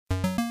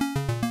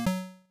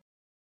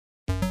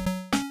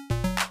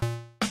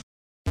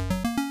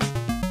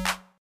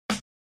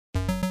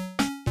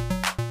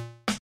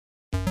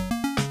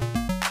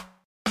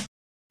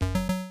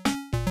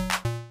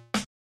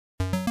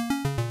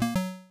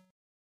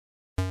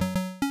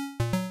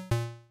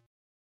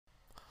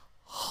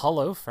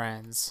Hello,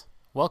 friends.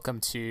 Welcome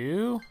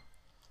to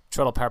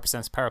Turtle Power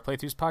Presents Power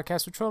Playthroughs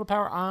podcast with Turtle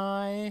Power.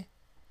 I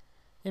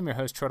am your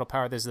host, Turtle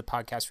Power. This is the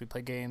podcast where we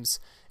play games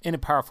in a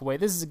powerful way.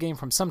 This is a game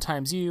from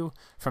Sometimes You,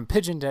 from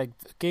Pigeon Dev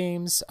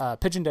Games.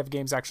 Pigeon Dev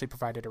Games actually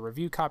provided a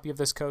review copy of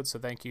this code, so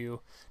thank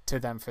you to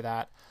them for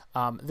that.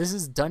 This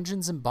is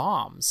Dungeons and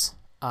Bombs.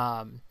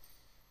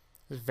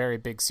 There's a very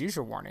big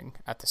seizure warning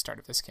at the start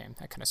of this game.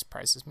 That kind of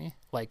surprises me.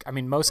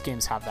 Most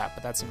games have that,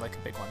 but that seemed like a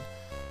big one.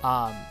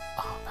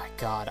 Oh my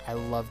god, I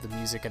love the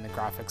music and the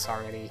graphics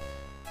already.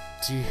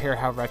 Do you hear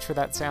how retro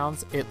that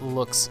sounds? It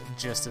looks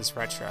just as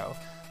retro.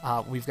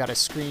 We've got a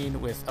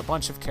screen with a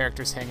bunch of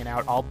characters hanging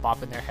out, all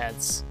bopping their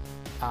heads,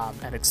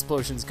 and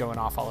explosions going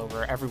off all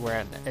over.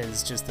 Everywhere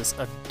is just this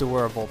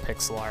adorable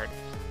pixel art.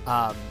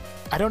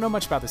 I don't know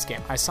much about this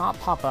game. I saw it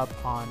pop up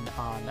on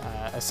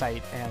a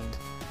site, and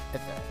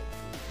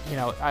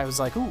I was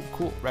like, ooh,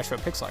 cool, retro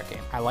pixel art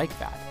game. I like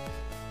that.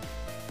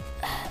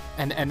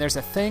 And there's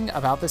a thing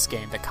about this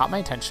game that caught my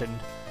attention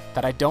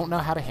that I don't know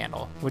how to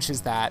handle, which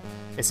is that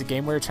it's a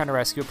game where you're trying to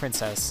rescue a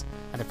princess,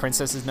 and the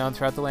princess is known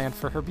throughout the land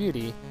for her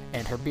beauty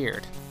and her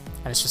beard.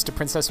 And it's just a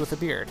princess with a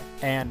beard.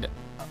 And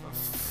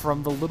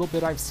from the little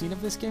bit I've seen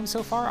of this game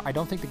so far, I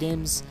don't think the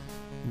game's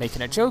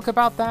making a joke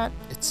about that.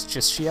 It's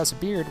just she has a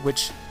beard,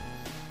 which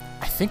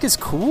I think is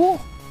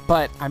cool,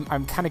 but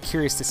I'm kind of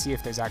curious to see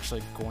if there's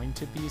actually going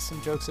to be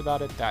some jokes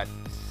about it that,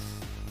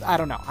 I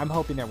don't know. I'm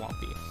hoping there won't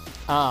be.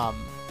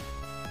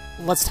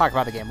 Let's talk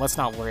about the game. Let's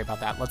not worry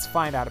about that. Let's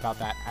find out about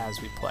that as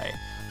we play.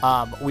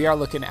 We are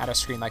looking at a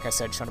screen, like I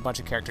said, showing a bunch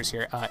of characters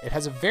here. It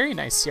has a very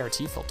nice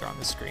CRT filter on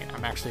the screen.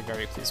 I'm actually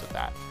very pleased with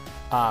that.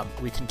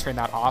 We can turn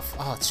that off.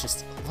 Oh, it's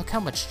just, look how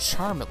much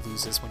charm it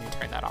loses when you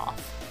turn that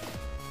off.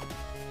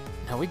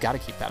 No, we got to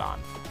keep that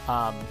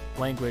on.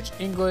 Language,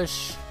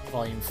 English,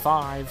 volume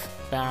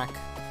 5, back,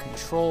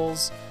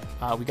 controls.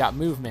 We got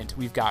movement.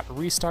 We've got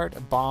restart,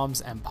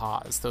 bombs, and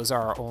pause. Those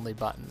are our only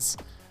buttons.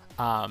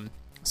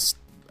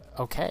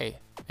 Okay,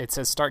 it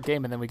says start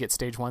game, and then we get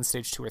stage 1,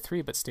 stage 2, or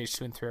 3, but stage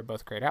 2 and 3 are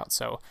both grayed out,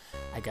 so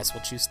I guess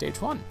we'll choose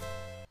stage 1.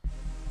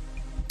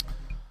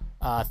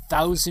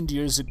 1,000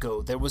 years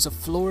ago, there was a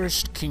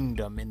flourished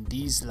kingdom in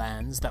these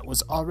lands that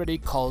was already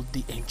called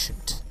the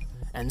Ancient,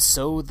 and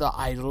so the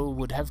idyll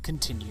would have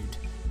continued,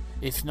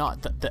 if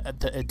not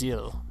the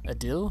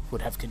idyll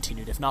would have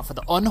continued, if not for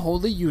the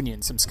unholy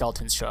union. Some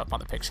skeletons show up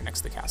on the picture next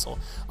to the castle.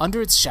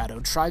 Under its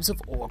shadow, tribes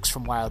of orcs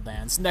from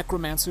wildlands,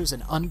 necromancers,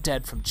 and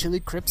undead from chilly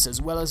crypts,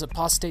 as well as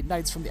apostate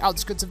knights from the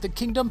outskirts of the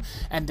kingdom,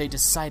 and they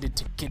decided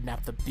to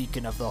kidnap the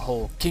beacon of the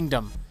whole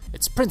kingdom,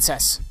 its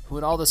princess, who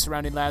in all the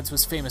surrounding lands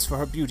was famous for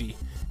her beauty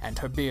and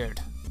her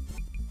beard.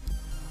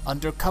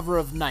 Under cover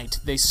of night,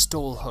 they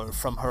stole her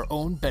from her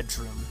own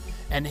bedroom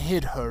and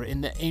hid her in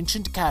the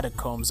ancient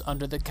catacombs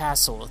under the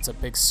castle. It's a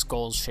big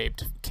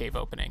skull-shaped cave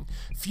opening.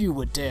 Few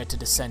would dare to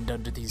descend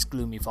under these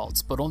gloomy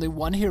vaults, but only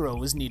one hero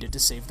was needed to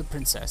save the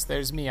princess.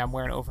 There's me, I'm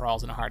wearing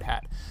overalls and a hard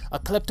hat. A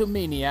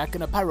kleptomaniac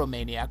and a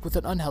pyromaniac with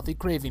an unhealthy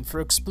craving for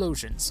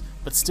explosions,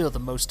 but still the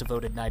most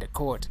devoted knight at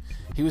court.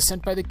 He was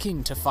sent by the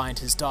king to find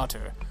his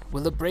daughter.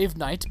 Will the brave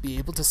knight be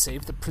able to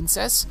save the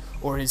princess,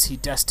 or is he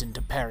destined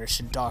to perish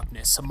in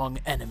darkness among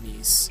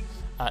enemies?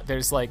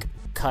 There's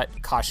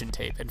cut caution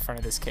tape in front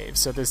of this cave.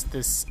 So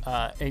this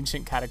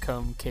ancient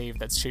catacomb cave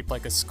that's shaped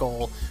like a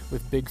skull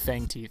with big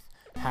fang teeth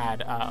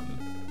had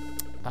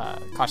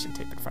caution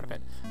tape in front of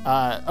it.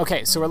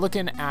 Okay, so we're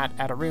looking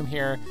at a room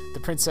here. The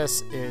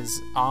princess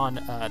is on,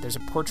 there's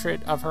a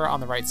portrait of her on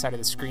the right side of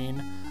the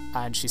screen,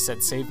 and she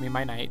said, "Save me,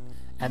 my knight."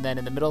 And then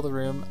in the middle of the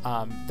room,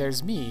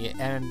 there's me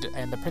and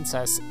the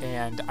princess,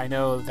 and I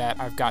know that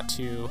I've got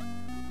to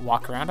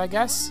walk around, I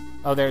guess.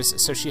 Oh,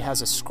 so she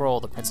has a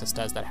scroll, the princess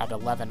does, that had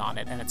 11 on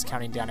it, and it's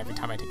counting down every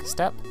time I take a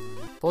step.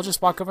 We'll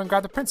just walk over and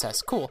grab the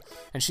princess. Cool.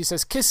 And she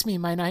says, "Kiss me,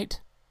 my knight."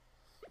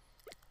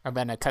 And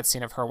then a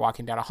cutscene of her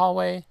walking down a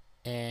hallway,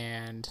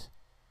 and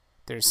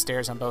there's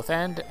stairs on both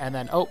ends, and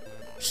then, oh,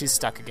 she's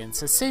stuck again.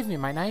 Says, "Save me,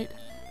 my knight."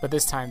 But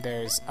this time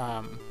there's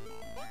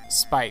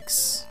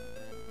spikes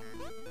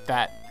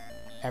that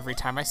every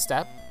time I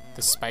step,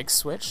 the spikes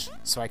switch,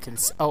 so I can,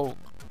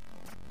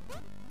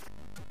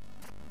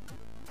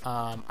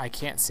 I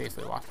can't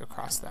safely walk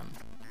across them.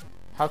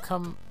 How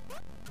come?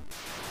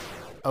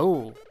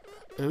 Oh.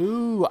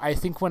 Ooh, I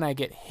think when I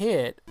get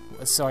hit,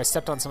 so I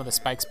stepped on some of the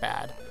spikes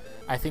bad.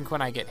 I think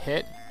when I get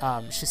hit,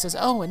 she says,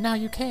 "Oh, and now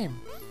you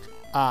came."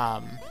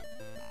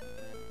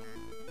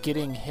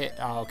 Getting hit,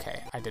 oh,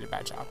 okay, I did a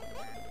bad job.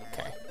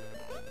 Okay.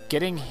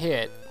 Getting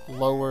hit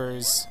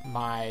lowers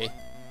my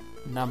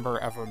number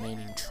of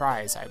remaining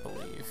tries, I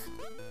believe.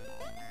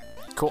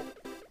 Cool.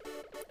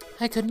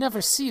 I could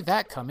never see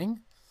that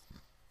coming.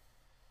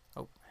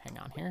 Oh, hang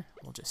on here.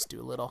 We'll just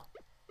do a little.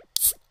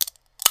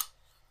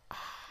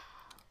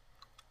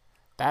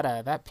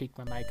 That peeked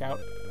my mic out.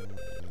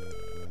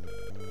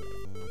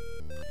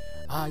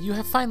 You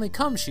have finally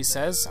come, she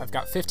says. I've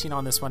got 15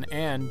 on this one,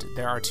 and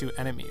there are 2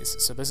 enemies.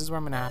 So this is where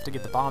I'm going to have to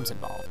get the bombs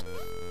involved.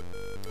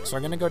 So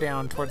we're going to go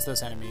down towards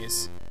those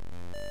enemies.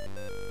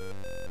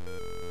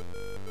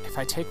 if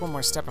I take one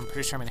more step, I'm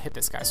pretty sure I'm gonna hit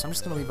this guy. So I'm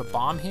just gonna leave a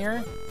bomb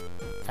here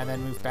and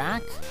then move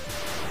back.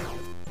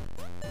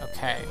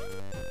 Okay.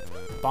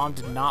 The bomb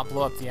did not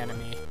blow up the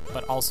enemy,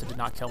 but also did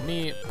not kill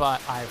me,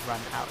 but I've run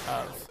out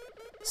of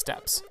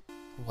steps.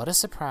 What a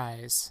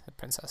surprise, the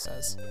princess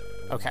says.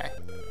 Okay.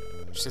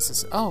 She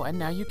says, oh, and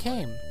now you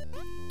came.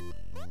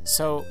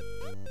 So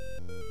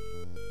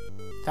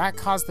that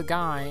caused the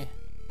guy.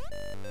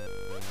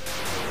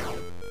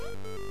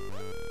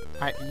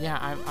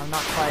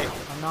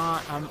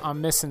 I'm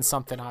missing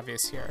something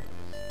obvious here.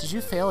 Did you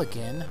fail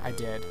again? I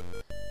did.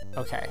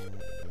 Okay.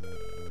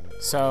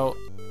 So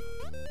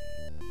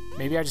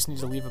maybe I just need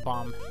to leave a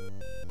bomb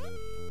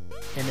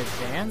in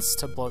advance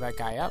to blow that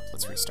guy up.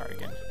 Let's restart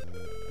again.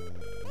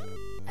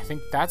 I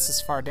think that's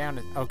as far down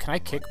as, oh, can I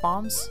kick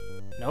bombs?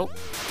 Nope.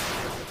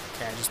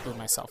 Okay, I just blew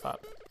myself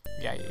up.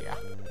 Yeah.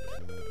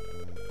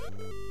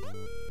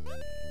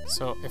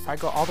 So if I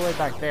go all the way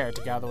back there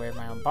to get out of the way of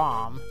my own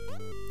bomb,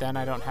 then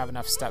I don't have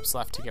enough steps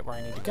left to get where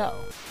I need to go.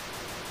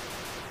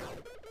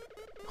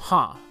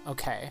 Huh,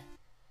 okay.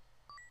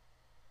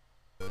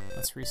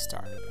 Let's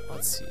restart.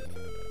 Let's see.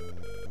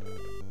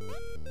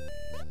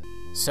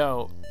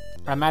 So,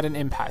 I'm at an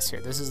impasse here.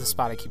 This is the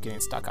spot I keep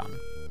getting stuck on.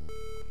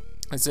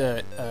 It's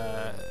a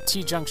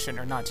T-junction,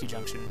 or not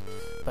T-junction,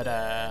 but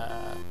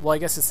well, I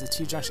guess it's the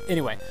T-junction.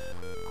 Anyway,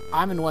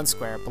 I'm in one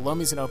square. Below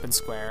me is an open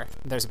square.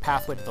 There's a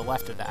pathway to the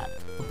left of that.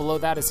 But below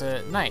that is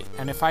a knight,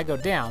 and if I go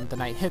down, the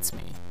knight hits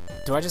me.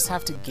 Do I just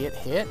have to get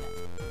hit?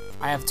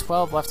 I have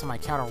 12 left on my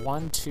counter.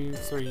 1, 2,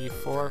 3,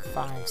 4,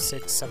 5,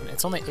 6, 7.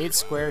 It's only 8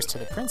 squares to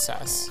the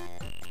princess.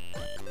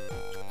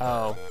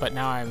 Oh, but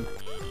now I'm...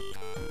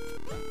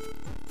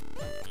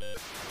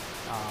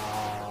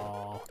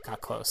 Oh,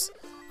 got close.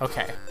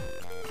 Okay.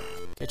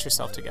 Get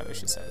yourself together,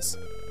 she says.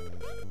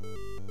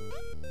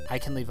 I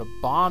can leave a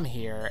bomb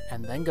here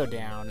and then go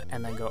down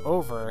and then go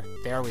over.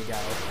 There we go.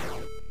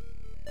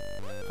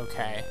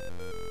 Okay.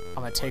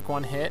 I'm gonna take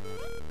one hit.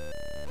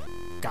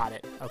 Got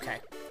it. Okay.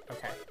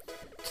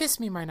 Kiss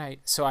me, my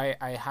knight. So I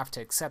have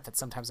to accept that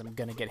sometimes I'm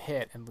gonna get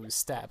hit and lose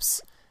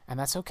steps, and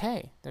that's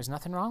okay. There's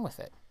nothing wrong with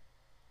it.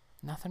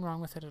 Nothing wrong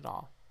with it at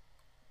all.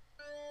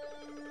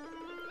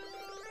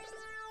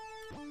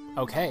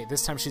 Okay,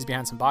 this time she's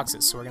behind some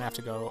boxes, so we're gonna have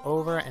to go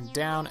over and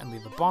down and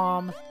leave a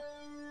bomb.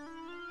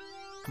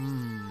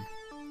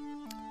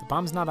 The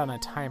bomb's not on a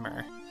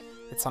timer.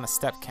 It's on a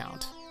step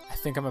count. I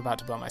think I'm about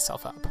to blow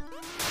myself up.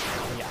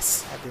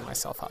 Yes, I blew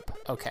myself up.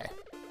 Okay.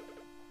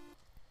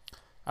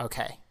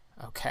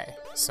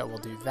 So we'll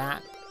do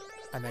that,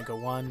 and then go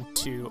 1,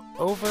 2,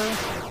 over,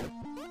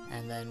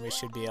 and then we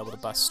should be able to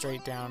bust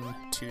straight down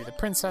to the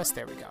princess.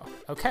 There we go.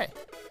 Okay.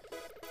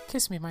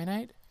 Kiss me, my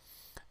knight.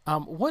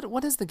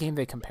 What is the game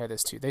they compare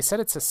this to? They said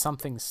it's a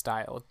something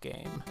style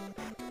game.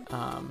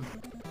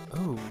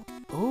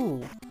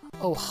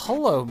 Oh,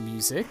 hello,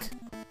 music.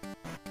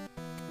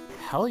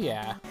 Hell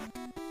yeah.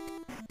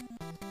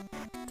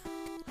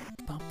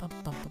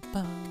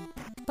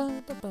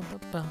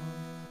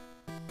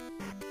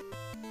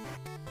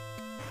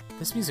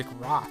 This music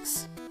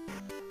rocks.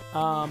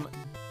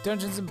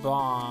 Dungeons and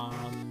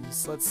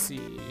Bombs. Let's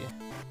see.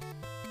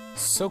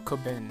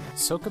 Sokoban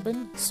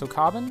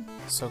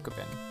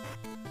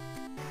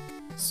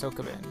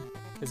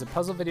is a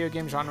puzzle video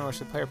game genre in which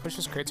the player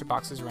pushes crates or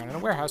boxes around in a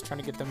warehouse trying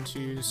to get them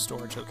to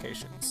storage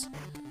locations.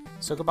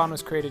 Sokoban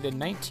was created in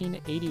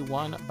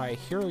 1981 by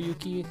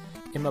Hiroyuki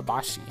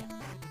Imabashi.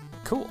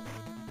 Cool.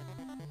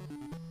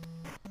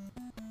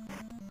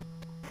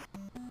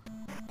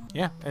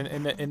 Yeah, and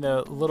in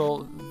the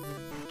little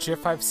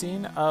GIF I've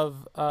seen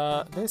of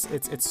this,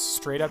 it's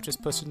straight up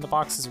just pushing the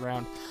boxes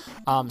around.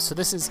 So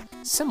this is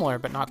similar,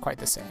 but not quite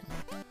the same.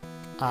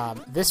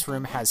 This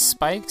room has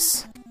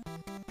spikes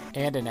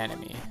and an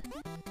enemy.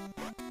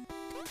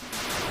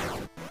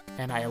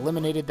 And I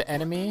eliminated the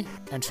enemy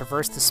and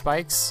traversed the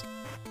spikes,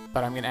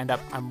 but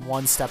I'm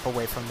one step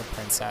away from the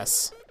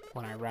princess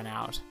when I run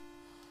out.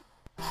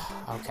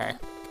 Okay.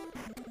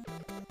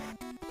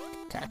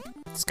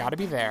 It's gotta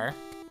be there.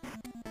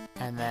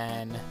 And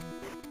then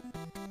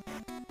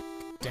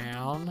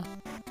down.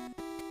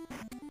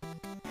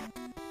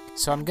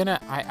 So I'm gonna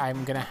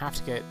have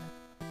to get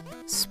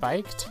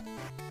spiked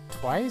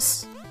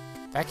twice?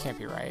 That can't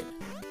be right.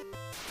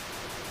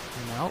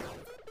 Nope.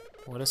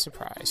 What a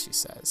surprise, she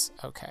says.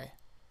 Okay.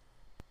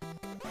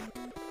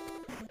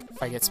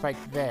 If I get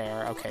spiked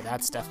there, okay,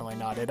 that's definitely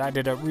not it. I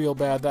did it real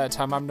bad that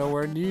time. I'm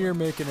nowhere near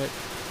making it.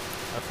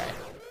 Okay.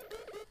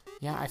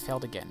 Yeah, I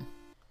failed again.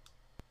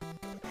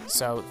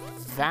 So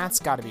that's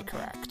got to be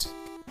correct.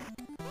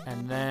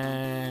 And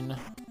then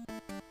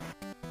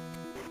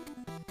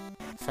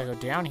if I go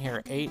down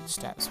here, 8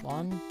 steps.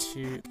 1,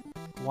 2,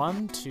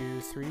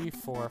 3,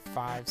 4,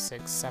 5,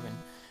 6, 7.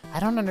 I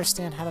don't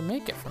understand how to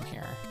make it from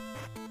here.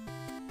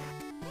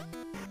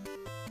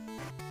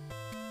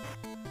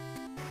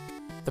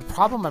 The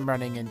problem I'm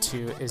running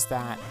into is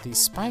that these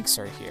spikes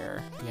are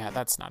here. Yeah,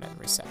 that's not it.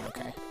 Reset.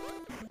 Okay.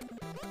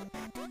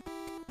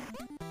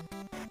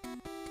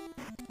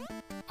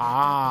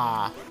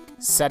 Ah,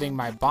 setting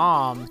my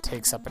bomb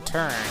takes up a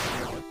turn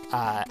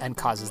and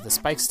causes the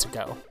spikes to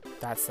go.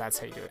 That's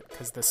how you do it,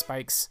 because the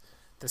spikes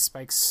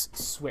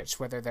switch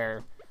whether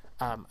they're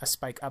a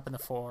spike up in the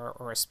floor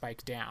or a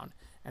spike down,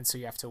 and so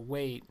you have to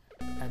wait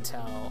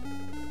until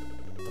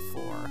the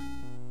floor,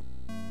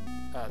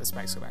 the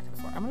spikes go back in the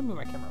floor. I'm gonna move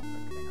my camera real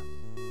quick. Hang on.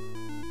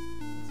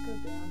 Let's go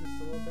down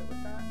just a little bit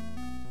with that,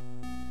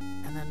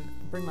 and then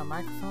bring my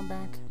microphone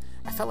back.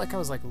 I felt like I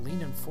was like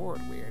leaning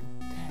forward weird.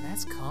 Damn,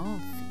 that's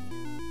comfy.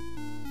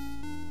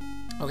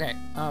 Okay,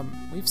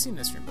 we've seen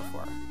this room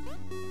before.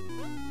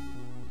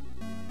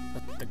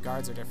 But the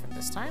guards are different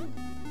this time?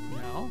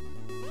 No.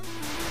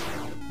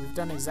 We've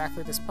done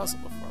exactly this puzzle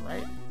before,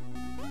 right?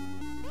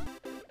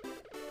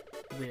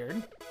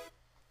 Weird.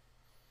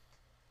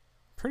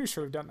 Pretty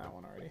sure we've done that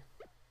one already.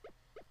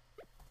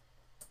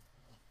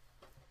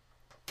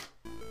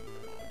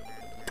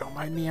 Don't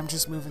mind me, I'm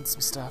just moving some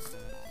stuff.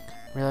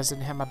 Realized I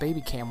didn't have my baby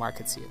cam where I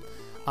could see it.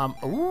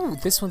 Ooh,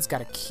 this one's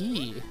got a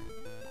key.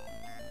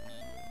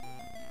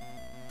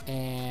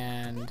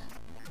 And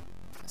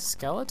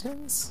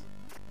skeletons,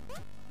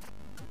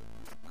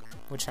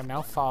 which I'm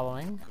now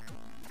following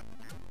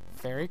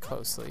very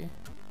closely.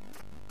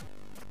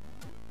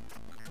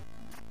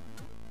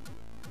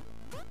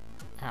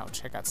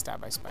 Ouch, I got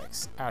stabbed by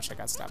spikes. Ouch, I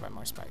got stabbed by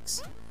more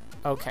spikes.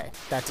 Okay,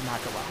 that did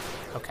not go well.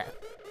 Okay.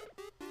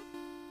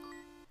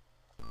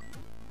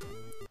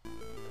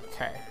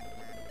 Okay.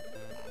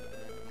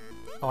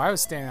 Oh, I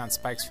was standing on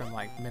spikes from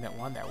like minute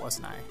 1 there,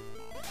 wasn't I?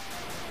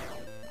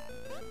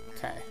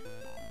 Okay.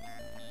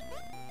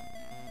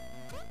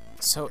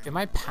 So, am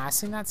I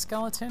passing that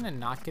skeleton and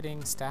not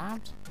getting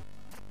stabbed?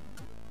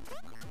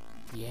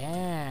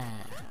 Yeah.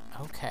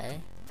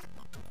 Okay.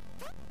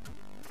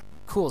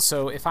 Cool,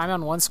 so if I'm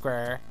on one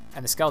square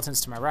and the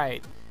skeleton's to my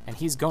right and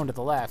he's going to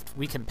the left,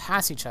 we can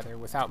pass each other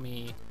without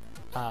me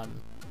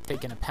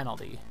taking a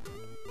penalty.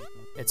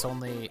 It's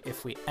only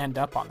if we end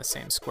up on the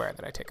same square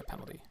that I take a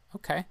penalty.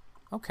 Okay.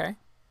 Okay.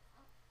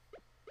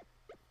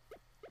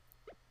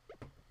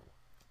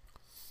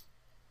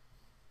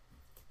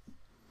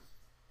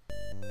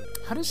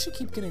 How does she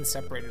keep getting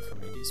separated from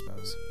me, do you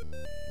suppose?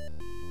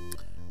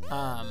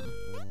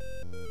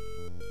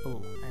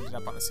 Ooh, I ended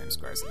up on the same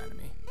square as an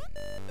enemy.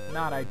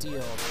 Not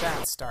ideal.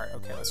 Bad start.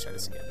 Okay, let's try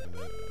this again.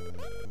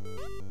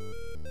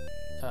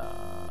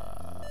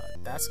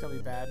 That's gonna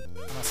be bad.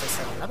 Unless I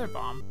set another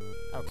bomb.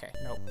 Okay,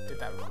 nope, did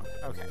that wrong.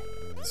 Okay.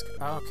 Let's go.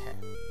 Okay.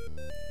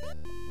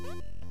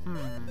 I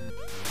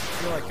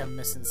feel like I'm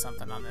missing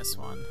something on this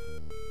one.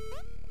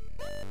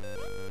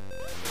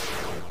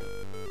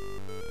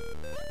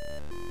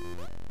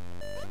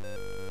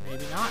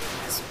 Maybe not.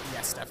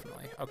 Yes,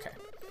 definitely. Okay.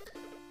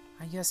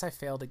 Yes, I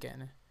failed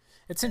again.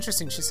 It's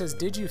interesting. She says,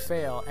 "Did you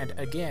fail?" and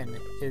 "again"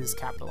 is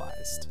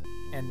capitalized.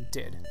 And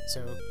 "did."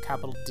 So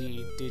capital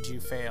D, "Did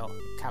you fail?"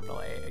 Capital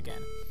A,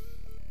 "again."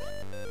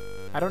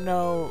 I don't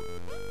know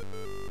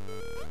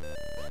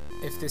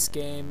if this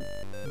game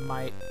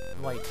might,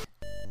 like,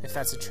 if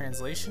that's a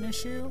translation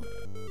issue,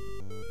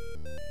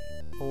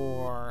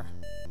 or...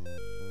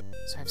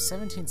 So I have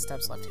 17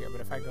 steps left here,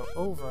 but if I go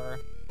over,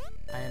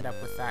 I end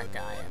up with that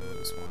guy and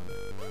lose one.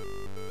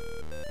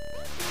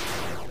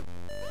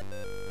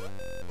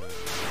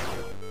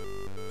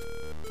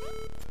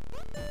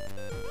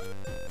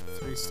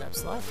 3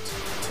 steps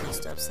left, 2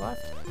 steps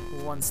left,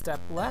 1 step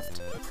left,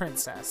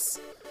 princess.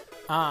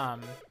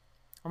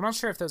 I'm not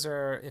sure if those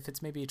are, if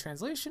it's maybe a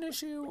translation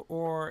issue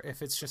or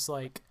if it's just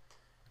like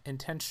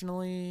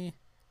intentionally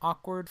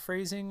awkward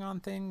phrasing on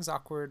things,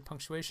 awkward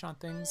punctuation on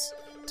things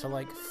to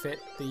like fit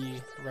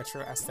the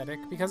retro aesthetic,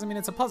 because I mean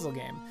it's a puzzle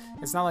game.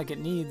 It's not like it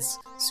needs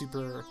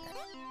super...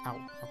 Ow,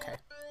 okay.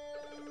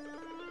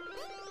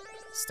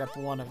 Step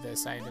 1 of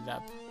this, I ended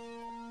up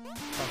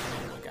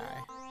bumping into a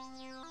guy.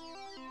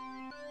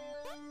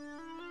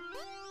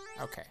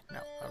 Okay, no,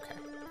 okay.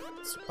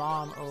 So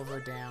bomb, over,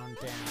 down,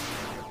 down.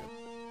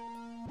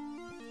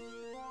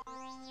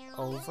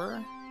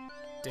 Over,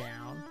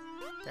 down.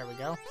 There we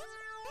go.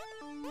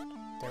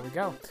 There we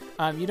go.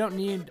 You don't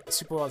need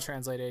super well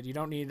translated. You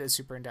don't need a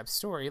super in-depth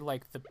story.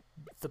 Like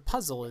the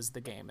puzzle is the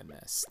game in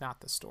this,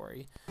 not the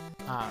story.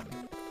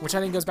 Which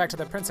I think goes back to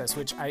the princess,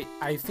 which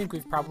I think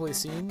we've probably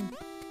seen.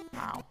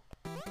 Ow.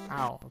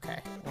 Ow,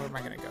 okay. Where am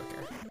I gonna go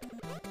here?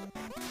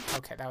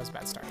 Okay, that was a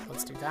bad start.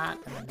 Let's do that,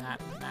 and then that,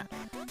 and then that.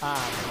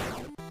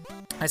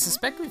 I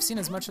suspect we've seen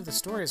as much of the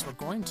story as we're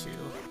going to,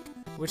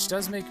 which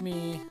does make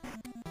me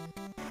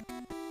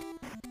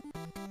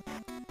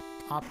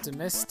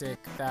optimistic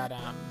that,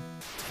 damn,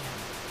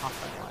 off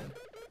by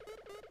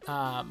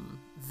one.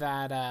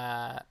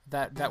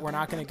 That we're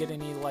not gonna get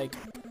any, like,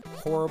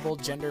 horrible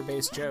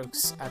gender-based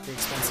jokes at the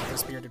expense of the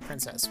Spirited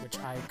Princess, which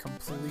I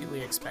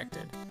completely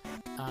expected.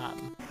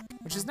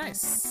 Which is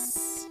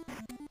nice.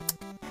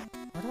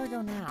 Where do I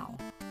go now?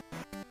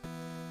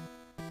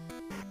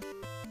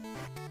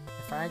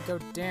 If I go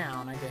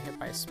down, I get hit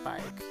by a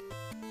spike.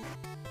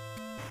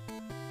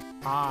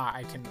 Ah,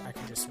 I can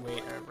just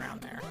wait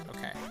around there.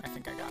 Okay, I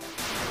think I got it.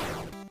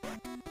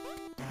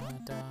 Da,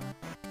 da.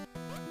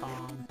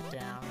 Bomb,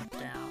 down,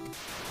 down.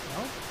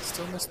 Nope,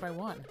 still missed by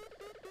 1.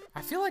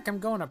 I feel like I'm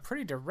going a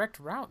pretty direct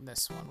route in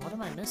this one. What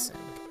am I missing?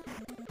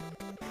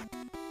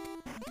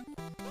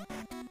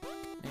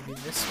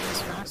 maybe this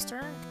was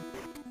faster?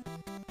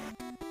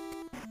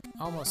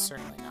 Almost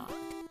certainly not.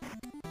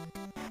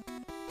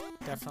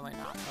 Definitely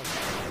not. Okay,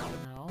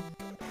 no.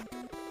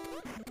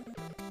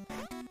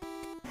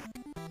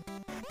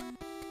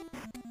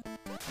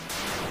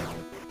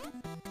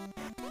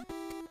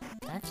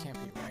 That can't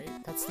be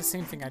right. That's the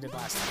same thing I did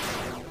last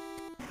time.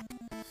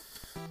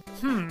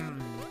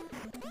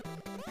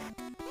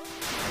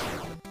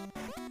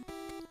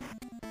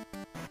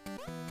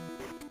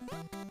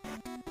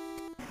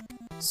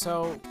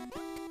 So,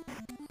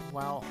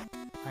 well,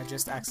 I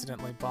just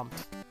accidentally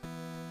bumped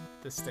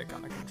the stick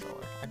on the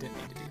controller. I didn't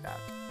need to do that.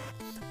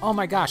 Oh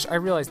my gosh, I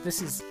realized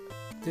this is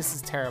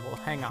terrible.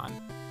 Hang on.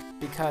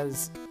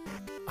 Because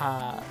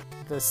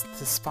the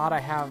spot I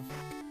have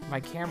my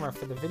camera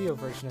for the video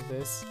version of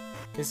this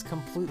is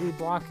completely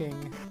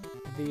blocking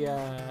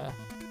the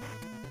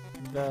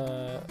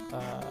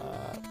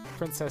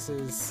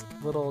princess's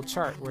little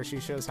chart where she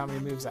shows how many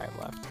moves I have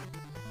left.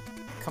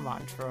 Come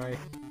on, Troy.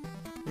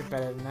 You're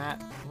better than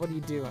that. What are you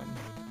doing?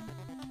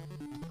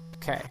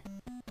 Okay,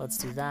 let's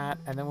do that.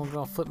 And then we're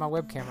going to flip my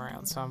webcam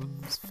around so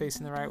I'm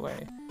facing the right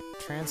way.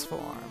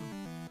 Transform.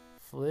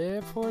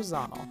 Flip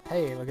horizontal.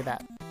 Hey, look at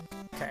that.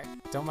 Okay,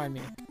 don't mind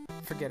me.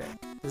 Forget it.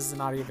 This is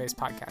an audio-based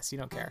podcast. You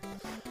don't care.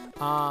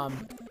 Oh,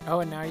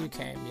 and now you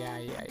came. Yeah.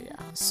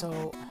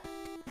 So,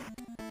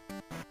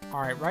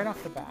 alright, right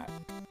off the bat,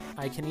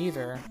 I can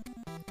either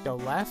go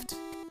left,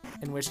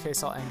 in which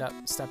case I'll end up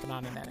stepping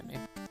on an enemy.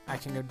 I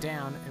can go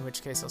down, in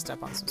which case I'll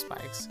step on some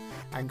spikes.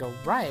 I can go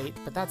right,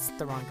 but that's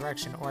the wrong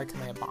direction, or I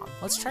can lay a bomb.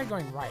 Let's try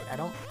going right.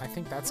 I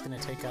think that's gonna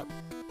take up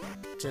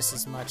just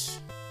as much.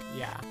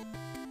 Yeah.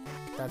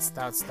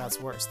 That's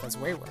worse. That's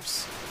way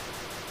worse.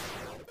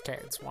 Okay,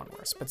 it's one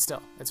worse, but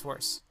still, it's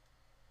worse.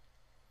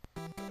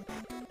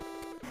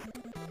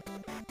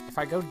 If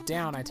I go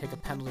down, I take a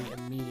penalty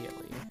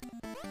immediately,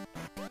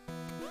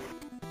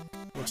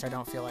 which I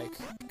don't feel like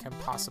can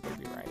possibly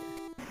be right.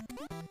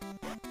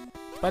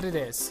 But it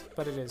is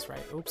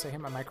right. Oops, I hit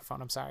my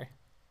microphone, I'm sorry.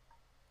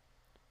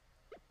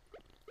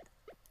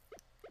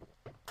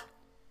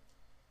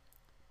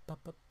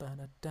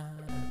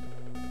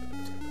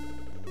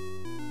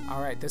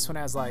 Alright, this one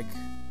has like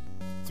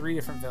 3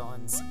 different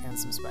villains and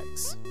some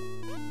spikes.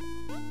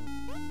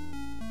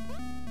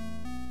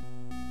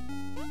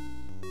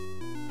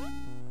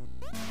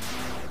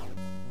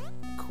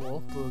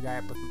 Cool, blew a guy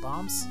up with the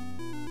bombs.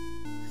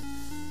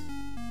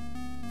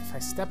 If I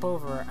step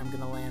over, I'm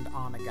gonna land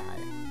on a guy.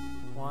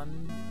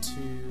 1,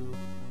 2,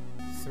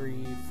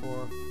 3,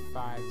 4,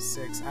 5,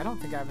 6. I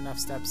don't think I have enough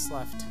steps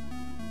left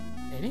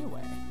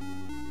anyway.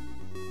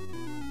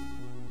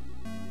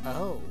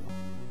 Oh.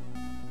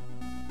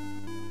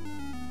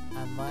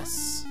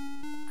 Unless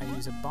I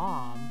use a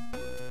bomb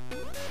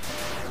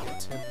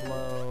to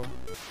blow...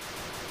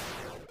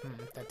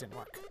 that didn't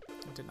work.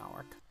 It did not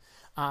work.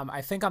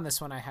 I think on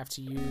this one I have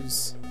to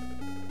use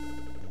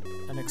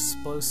an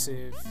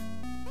explosive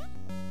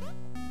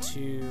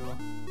to...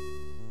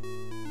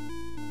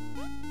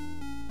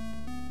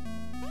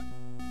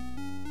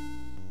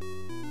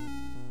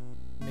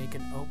 make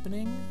an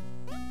opening?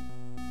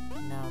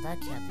 No,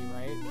 that can't be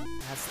right.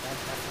 That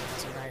definitely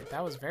wasn't right.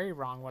 That was very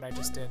wrong what I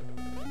just did.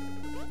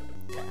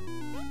 Okay.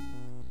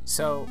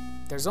 So,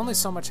 there's only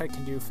so much I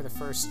can do for the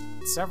first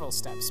several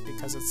steps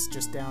because it's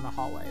just down a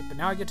hallway. But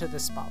now I get to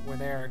this spot where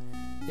there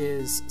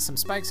is some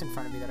spikes in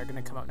front of me that are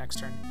going to come out next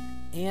turn,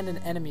 and an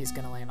enemy is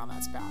going to land on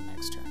that spot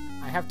next turn.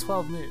 I have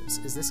 12 moves.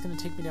 Is this going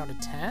to take me down to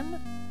 10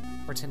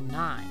 or to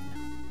 9?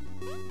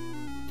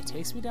 It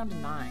takes me down to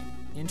 9.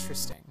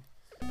 Interesting.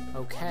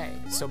 Okay,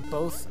 so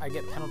both, I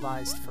get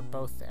penalized for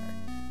both there,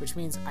 which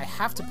means I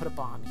have to put a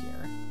bomb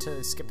here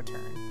to skip a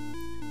turn.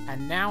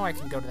 And now I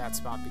can go to that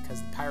spot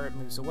because the pirate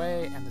moves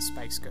away and the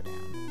spikes go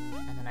down.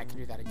 And then I can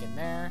do that again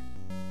there.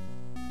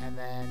 And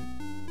then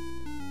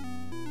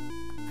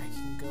I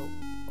can go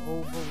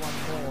over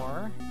one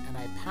more, and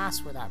I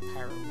pass where that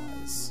pirate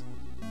was.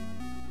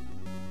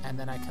 And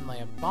then I can lay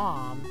a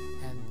bomb,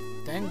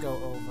 and then go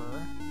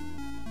over,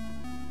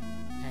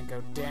 and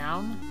go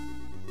down,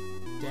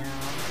 down.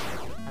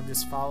 I'm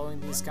just following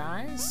these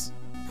guys.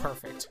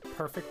 Perfect.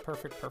 Perfect,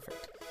 perfect,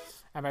 perfect.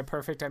 And by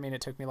perfect, I mean it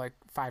took me like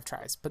 5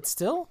 tries. But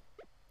still,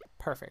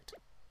 perfect.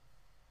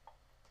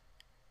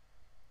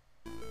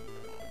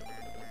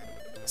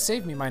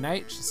 Save me, my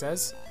knight, she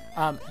says.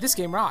 This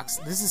game rocks.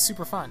 This is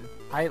super fun.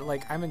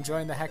 I'm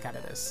enjoying the heck out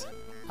of this.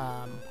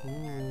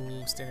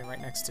 Ooh, standing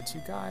right next to 2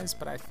 guys,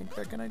 but I think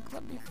they're gonna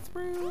let me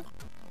through.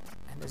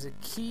 And there's a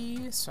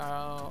key, so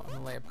I'm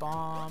gonna lay a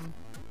bomb.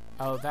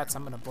 Oh,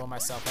 I'm gonna blow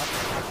myself up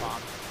with that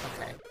bomb.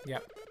 Okay,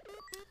 yep.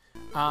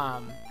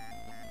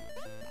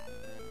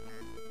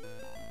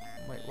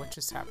 Wait, what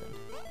just happened?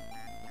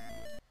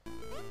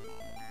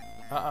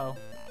 Uh-oh.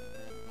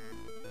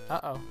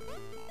 Uh-oh.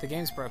 The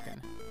game's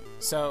broken.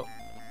 So,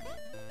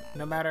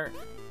 no matter...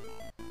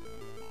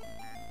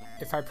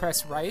 if I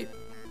press right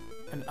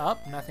and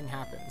up, nothing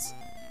happens.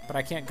 But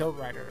I can't go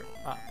right or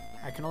up.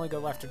 I can only go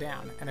left or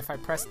down. And if I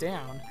press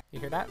down... You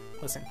hear that?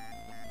 Listen.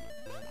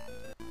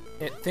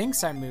 It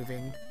thinks I'm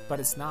moving, but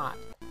it's not.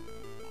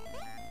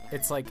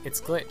 it's like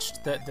it's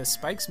glitched. The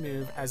spikes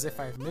move as if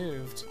I've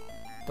moved,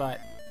 but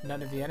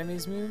none of the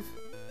enemies move.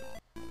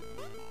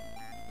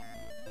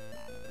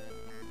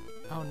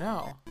 Oh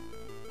no.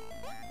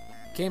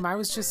 Game, I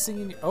was just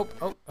singing. Oh,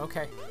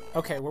 okay.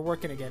 Okay, we're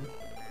working again.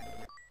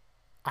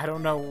 I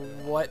don't know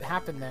what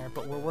happened there,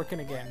 but we're working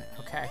again.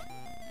 Okay.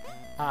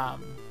 I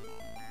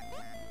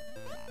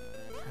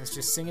was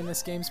just singing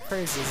this game's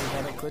praises and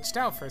then it glitched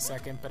out for a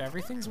second, but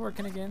everything's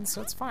working again,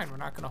 so it's fine. We're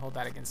not going to hold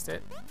that against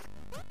it.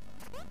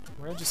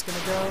 We're just going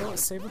to go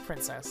save a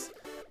princess.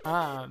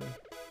 Yeah,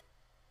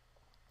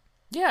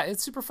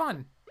 it's super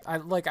fun.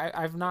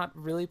 I've not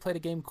really played a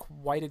game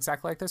quite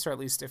exactly like this, or at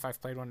least if I've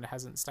played one, it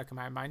hasn't stuck in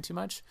my mind too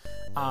much.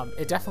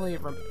 It definitely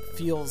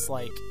feels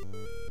like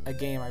a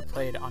game I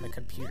played on a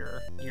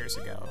computer years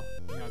ago.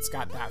 You know, it's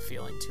got that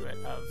feeling to it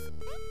of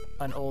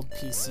an old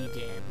PC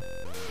game,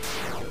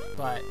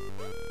 but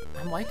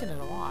I'm liking it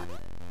a lot.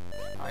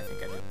 Oh, I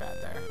think I did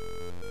bad there.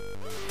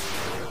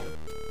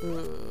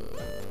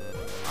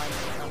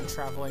 I'm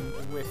traveling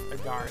with a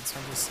guard, so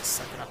I'm just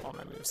sucking up all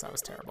my moves. That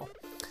was terrible.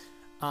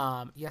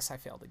 Yes, I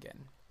failed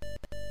again.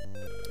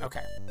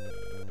 Okay.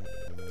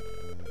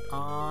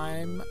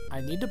 I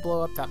need to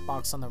blow up that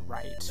box on the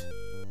right,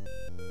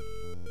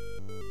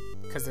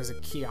 because there's a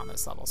key on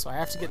this level, so I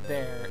have to get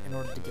there in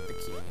order to get the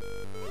key.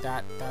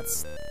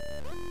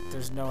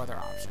 There's no other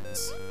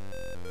options.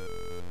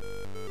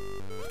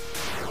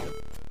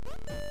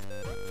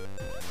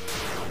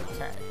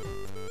 Okay.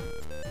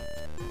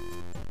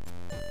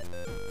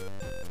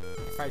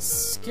 If I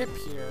skip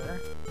here,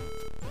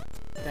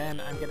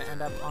 then I'm gonna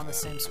end up on the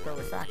same square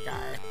with that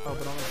guy. Oh,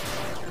 but only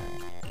for one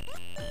turn.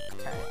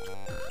 Okay.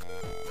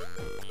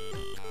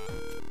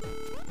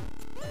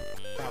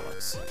 That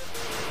works.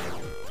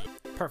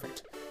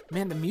 Perfect.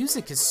 Man, the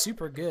music is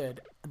super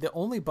good. The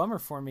only bummer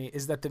for me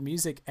is that the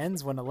music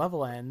ends when a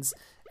level ends,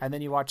 and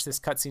then you watch this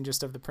cutscene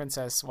just of the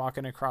princess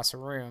walking across a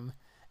room,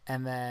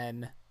 and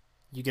then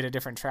you get a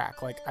different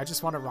track. Like, I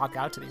just want to rock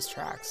out to these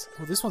tracks.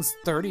 Oh, this one's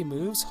 30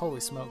 moves? Holy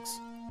smokes.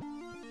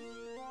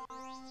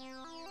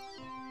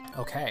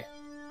 Okay.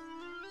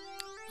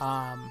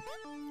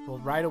 Well,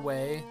 right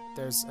away,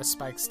 there's a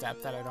spike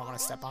step that I don't want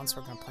to step on, so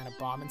we're going to plant a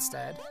bomb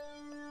instead.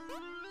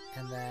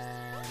 And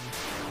then...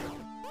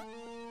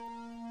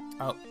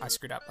 Oh, I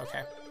screwed up.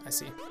 Okay, I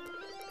see.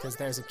 Because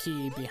there's a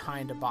key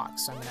behind a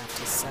box, so I'm going to have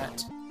to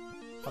set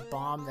a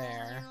bomb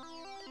there,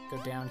 go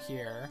down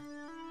here,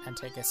 and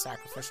take a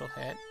sacrificial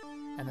hit,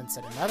 and then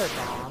set another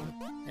bomb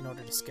in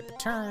order to skip a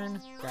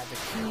turn, grab the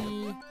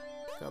key,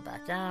 go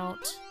back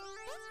out.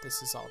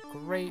 This is all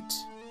great.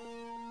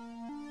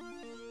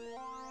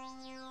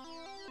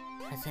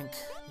 I think,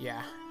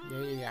 yeah.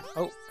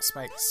 Oh,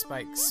 spike.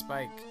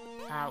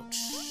 Ouch.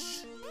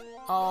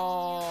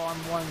 Oh,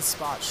 I'm one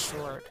spot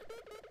short.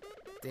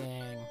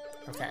 Dang.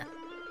 Okay.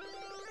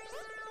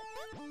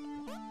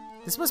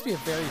 This must be a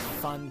very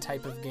fun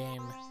type of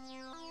game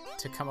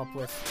to come up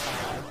with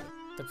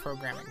the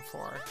programming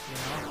for, you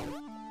know?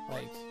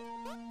 Like,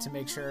 to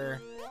make sure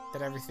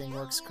that everything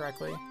works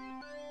correctly.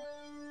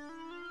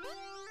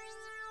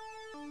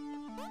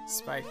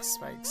 Spikes.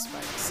 I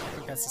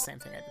think that's the same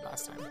thing I did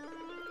last time.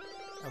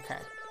 Okay.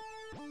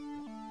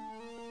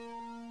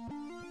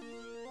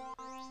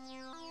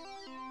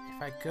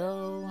 If I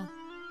go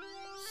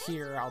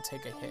here, I'll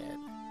take a hit.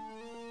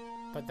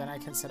 But then I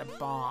can set a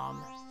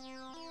bomb.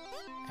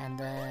 And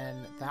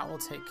then that will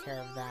take care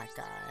of that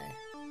guy.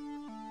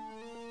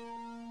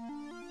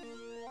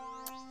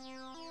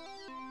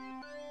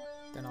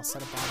 Then I'll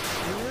set a bomb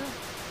here.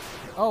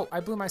 Oh, I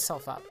blew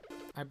myself up.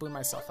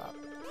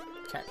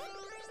 Okay.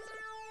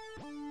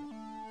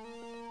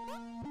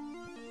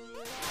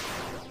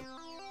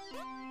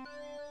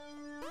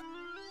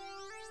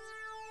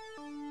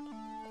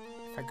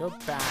 If I go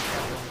back,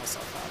 I blow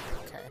myself up.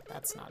 Okay,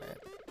 that's not it.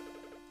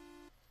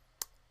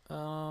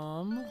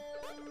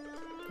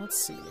 Let's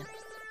see.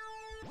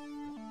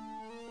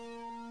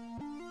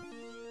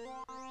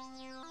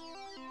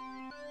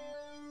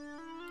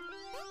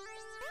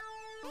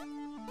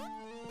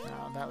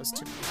 No, that was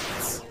too many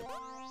hits.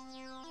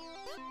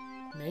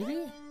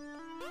 Maybe?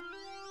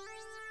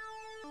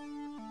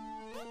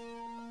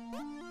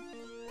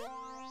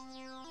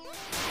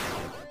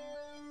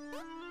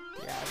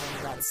 Yeah, I've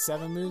only got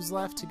 7 moves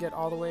left to get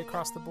all the way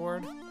across the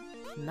board.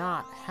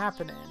 Not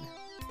happening.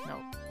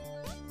 Nope.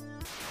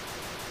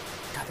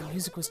 God, the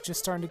music was just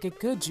starting to get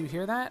good. Did you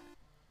hear that?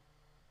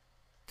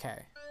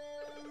 Okay.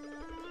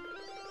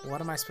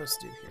 What am I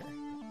supposed to do here?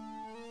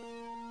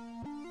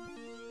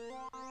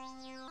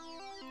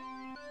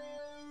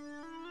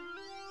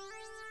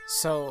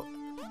 So,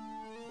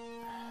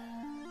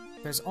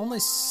 there's only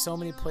so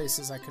many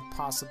places I could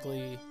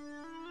possibly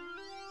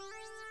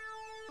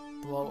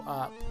blow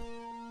up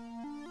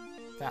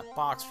that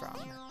box from,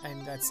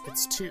 and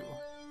it's 2.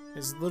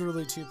 There's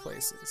literally 2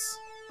 places.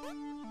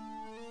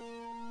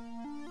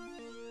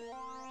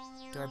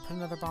 Do I put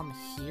another bomb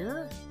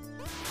here?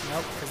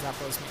 Nope, because that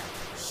blows me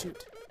up.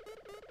 Shoot.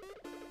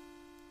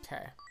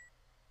 Okay.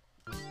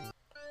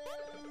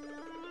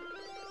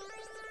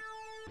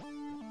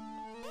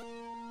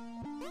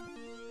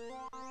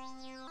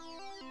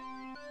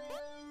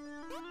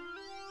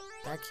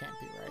 That can't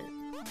be right.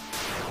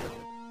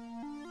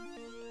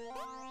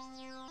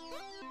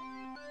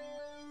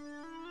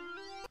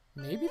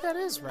 Maybe that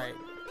is right.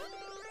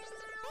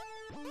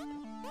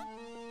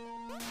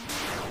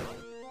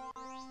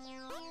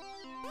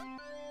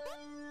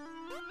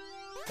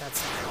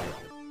 That's not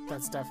right.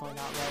 That's definitely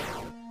not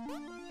right.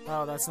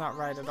 Oh, that's not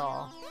right at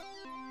all.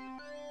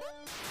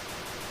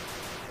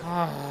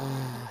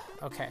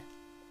 Okay.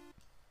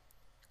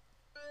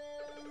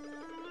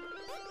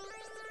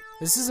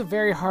 This is a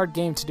very hard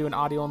game to do an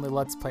audio-only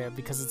Let's Play of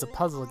because it's a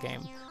puzzle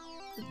game.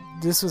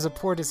 This was a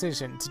poor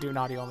decision to do an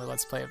audio-only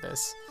Let's Play of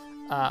this.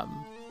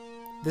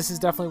 This is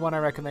definitely one I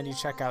recommend you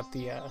check out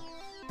the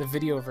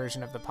video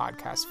version of the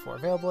podcast for.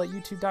 Available at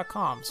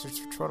youtube.com. Search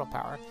for Turtle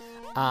Power.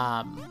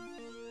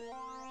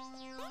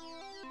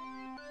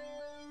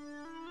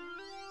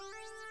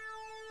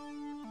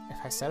 If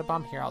I set a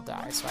bomb here, I'll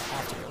die, so I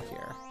have to go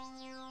here.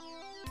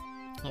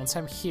 Once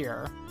I'm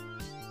here,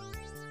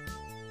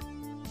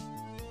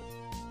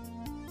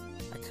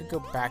 I could go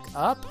back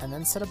up and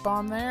then set a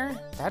bomb there.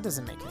 That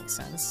doesn't make any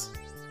sense.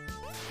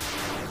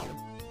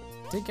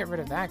 Did get rid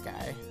of that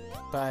guy,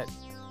 but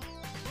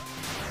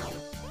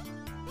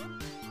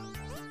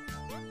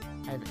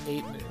I have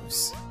 8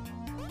 moves.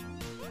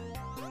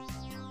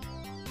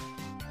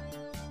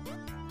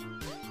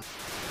 Damn,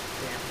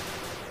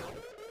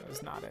 that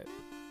was not it.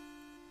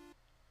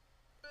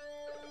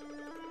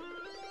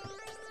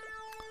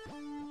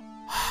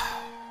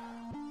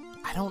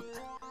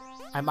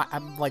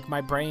 I'm like, my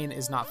brain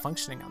is not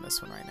functioning on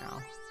this one right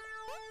now.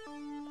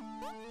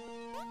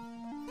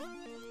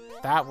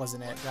 That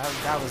wasn't it.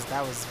 That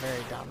was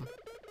very dumb.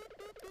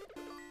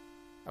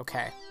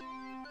 Okay.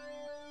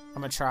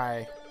 I'm gonna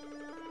try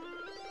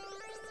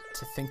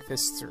to think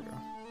this through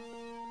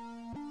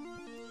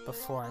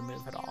before I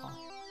move at all.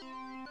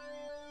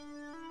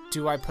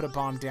 Do I put a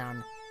bomb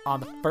down on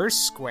the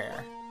first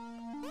square?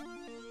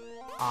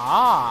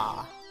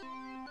 Ah!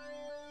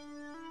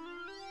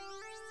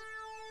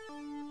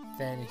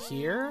 Then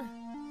here,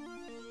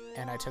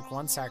 and I took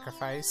 1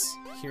 sacrifice.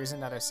 Here's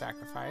another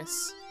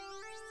sacrifice.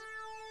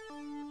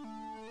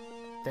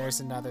 There's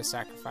another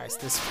sacrifice.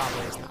 This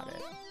probably is not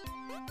it.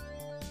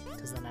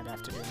 Because then I'd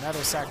have to do another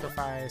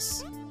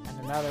sacrifice, and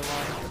another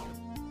one.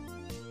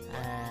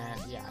 And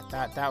yeah,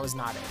 that was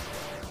not it.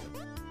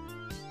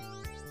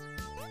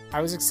 I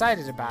was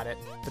excited about it,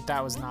 but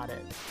that was not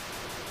it.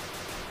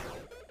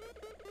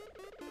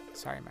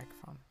 Sorry,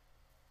 microphone.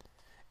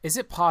 Is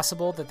it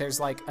possible that there's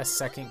like a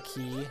second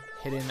key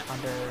hidden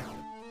under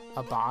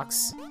a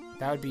box?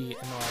 That would be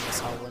annoying as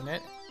hell, wouldn't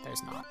it?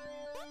 There's not.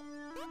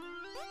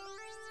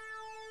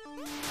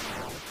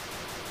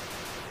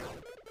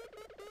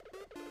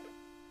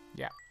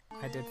 Yeah,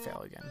 I did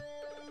fail again.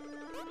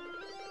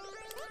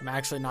 I'm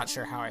actually not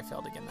sure how I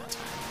failed again that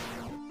time.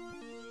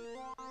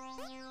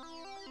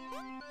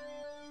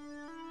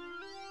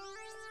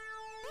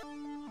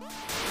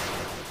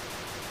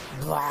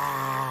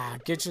 Blah!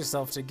 Get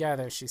yourself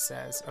together, she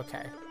says.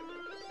 Okay.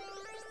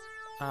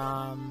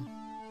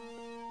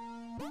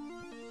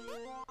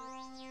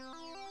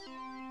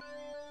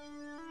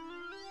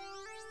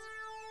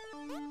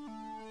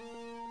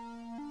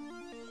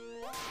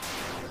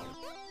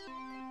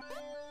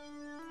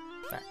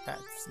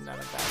 That's none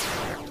of that's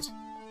correct.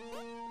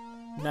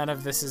 None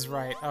of this is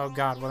right. Oh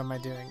god, what am I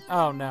doing?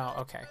 Oh no,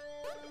 okay.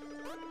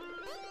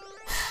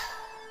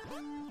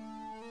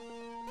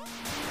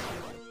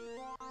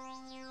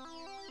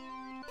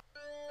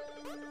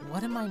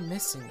 What am I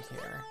missing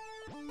here?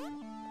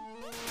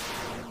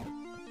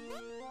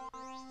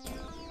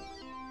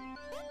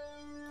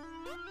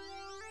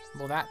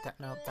 Well,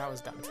 no, that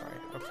was dumb, Troy.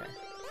 Okay.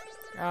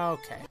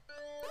 Okay.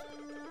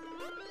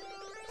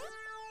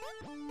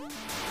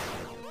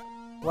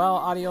 Well,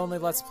 audio-only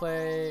Let's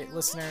Play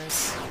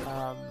listeners,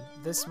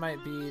 this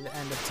might be the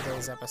end of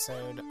today's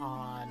episode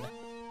on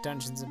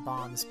Dungeons and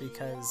Bombs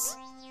because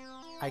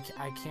I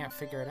can't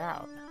figure it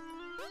out.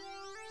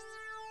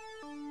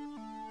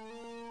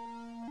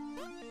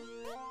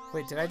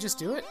 Wait, did I just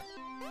do it?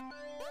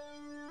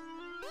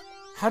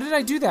 How did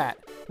I do that?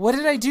 What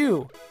did I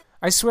do?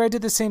 I swear I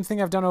did the same thing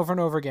I've done over and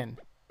over again.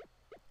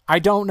 I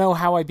don't know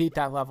how I beat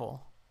that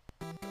level.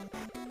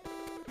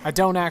 I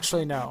don't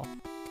actually know.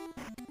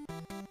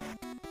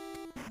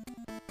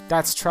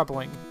 That's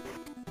troubling.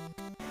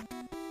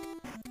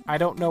 I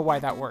don't know why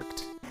that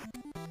worked.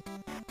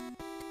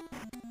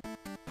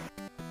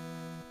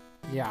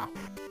 Yeah.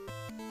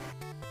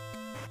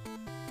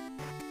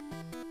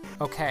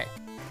 Okay.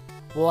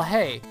 Well,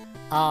 hey,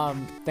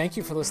 thank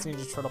you for listening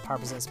to Turtle Power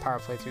Presents Power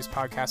Playthroughs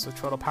podcast with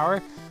Turtle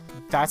Power.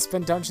 That's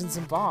been Dungeons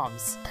and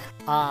Bombs.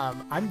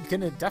 I'm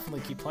gonna definitely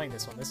keep playing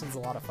this one. This one's a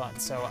lot of fun,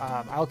 so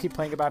I'll keep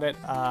playing about it.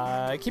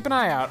 Keep an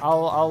eye out.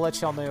 I'll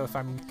let y'all know if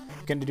I'm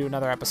gonna do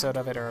another episode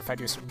of it or if I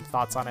do some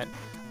thoughts on it.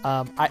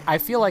 I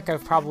feel like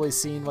I've probably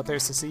seen what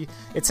there's to see.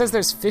 It says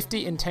there's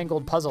 50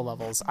 entangled puzzle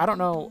levels. I don't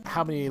know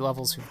how many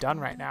levels we've done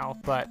right now,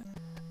 but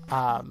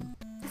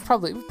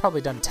we've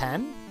probably done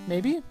 10,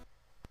 maybe?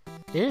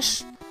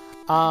 Ish.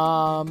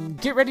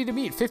 Get ready to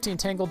meet 50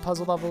 entangled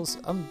puzzle levels.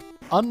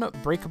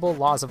 unbreakable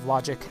laws of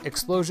logic,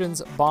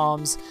 explosions,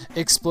 bombs,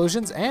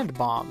 explosions and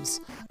bombs.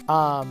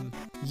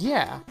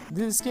 Yeah,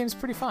 this game's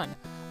pretty fun.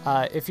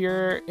 If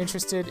you're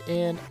interested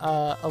in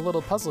a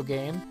little puzzle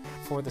game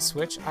for the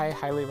Switch, I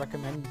highly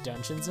recommend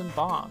Dungeons and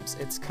Bombs.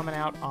 It's coming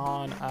out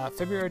on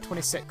February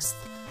 26th,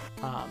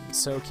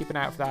 so keep an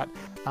eye out for that.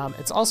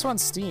 It's also on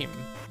Steam,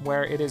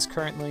 where it is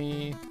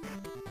currently,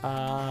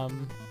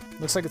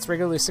 looks like it's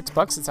regularly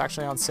 $6. It's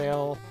actually on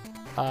sale.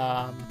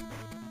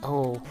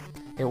 Oh,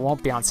 it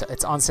won't be on sale.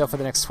 It's on sale for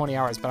the next 20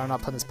 hours, but I'm not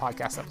putting this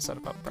podcast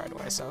episode up right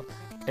away, so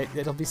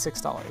it'll be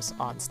 $6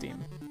 on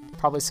Steam.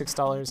 Probably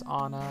 $6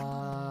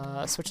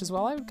 on Switch as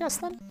well, I would guess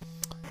then.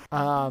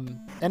 And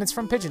it's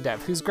from Pigeon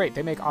Dev, who's great.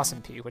 They make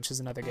Awesome P, which is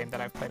another game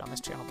that I've played on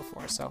this channel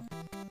before. So,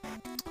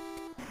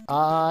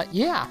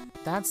 yeah,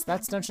 that's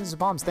Dungeons and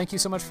Bombs. Thank you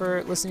so much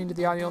for listening to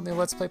the audio-only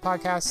Let's Play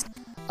podcast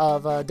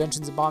of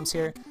Dungeons and Bombs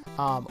here,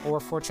 or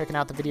for checking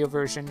out the video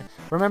version.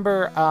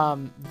 Remember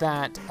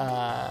that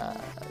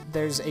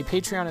there's a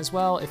Patreon as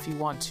well. If you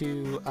want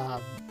to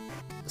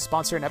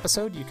sponsor an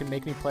episode, you can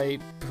make me play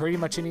pretty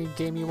much any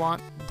game you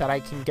want that I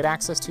can get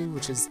access to,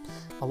 which is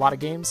a lot of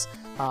games,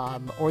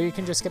 or you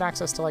can just get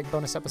access to like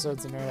bonus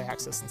episodes and early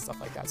access and stuff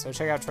like that. So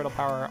check out Turtle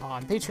Power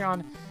on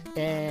Patreon,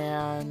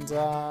 and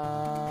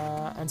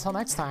until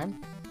next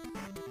time,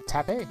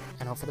 tap A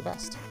and hope for the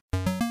best.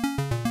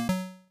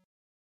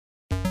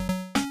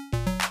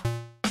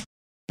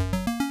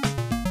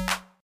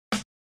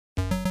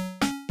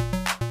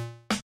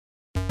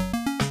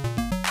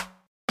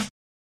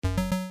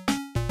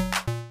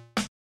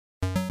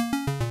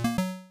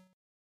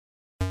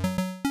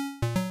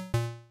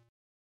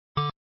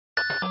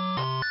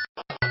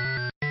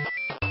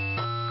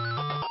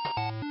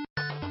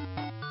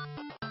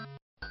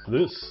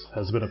 This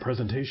has been a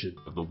presentation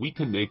of the We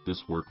Can Make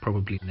This Work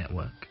Probably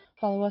Network.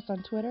 Follow us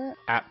on Twitter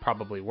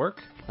 @ProbablyWork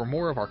for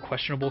more of our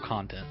questionable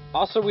content.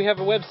 Also, we have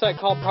a website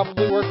called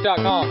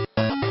probablywork.com.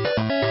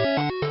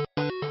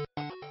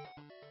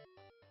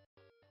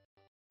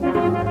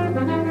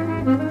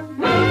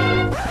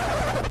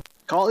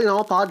 Calling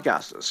all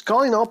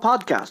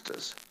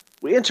podcasters.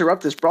 We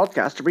interrupt this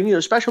broadcast to bring you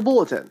a special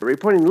bulletin,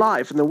 reporting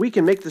live from the We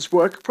Can Make This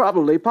Work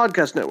Probably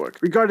Podcast Network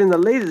regarding the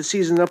latest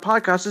season of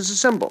Podcasters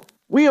Assemble.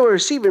 We are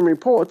receiving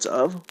reports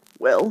of,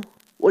 well,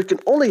 what can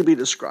only be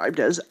described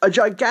as a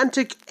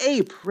gigantic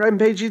ape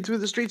rampaging through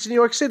the streets of New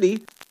York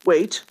City.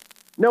 Wait,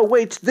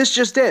 this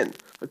just in.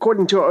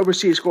 According to our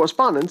overseas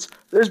correspondents,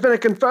 there's been a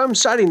confirmed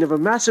sighting of a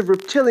massive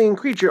reptilian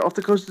creature off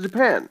the coast of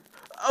Japan.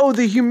 Oh,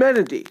 the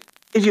humanity.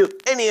 If you have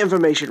any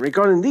information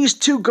regarding these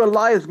two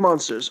Goliath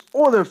monsters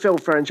or their film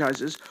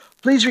franchises,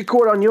 please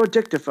record on your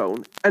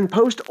dictaphone and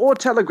post or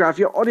telegraph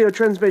your audio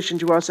transmission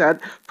to us at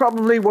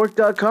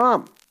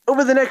probablywork.com.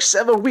 Over the next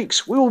several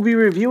weeks, we will be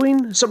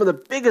reviewing some of the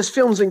biggest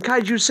films in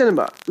kaiju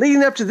cinema,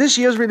 leading up to this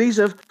year's release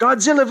of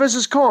Godzilla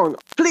vs. Kong.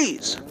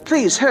 Please,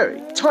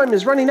 hurry. Time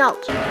is running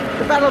out.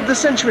 The battle of the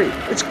century.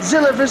 It's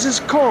Godzilla vs.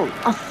 Kong.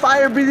 A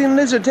fire-breathing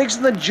lizard takes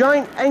on the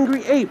giant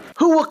angry ape.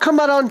 Who will come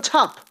out on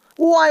top?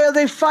 Why are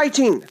they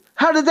fighting?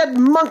 How did that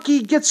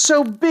monkey get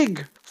so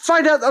big?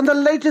 Find out on the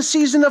latest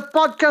season of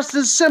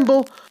Podcasters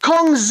Assemble,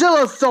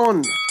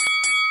 Kongzillathon.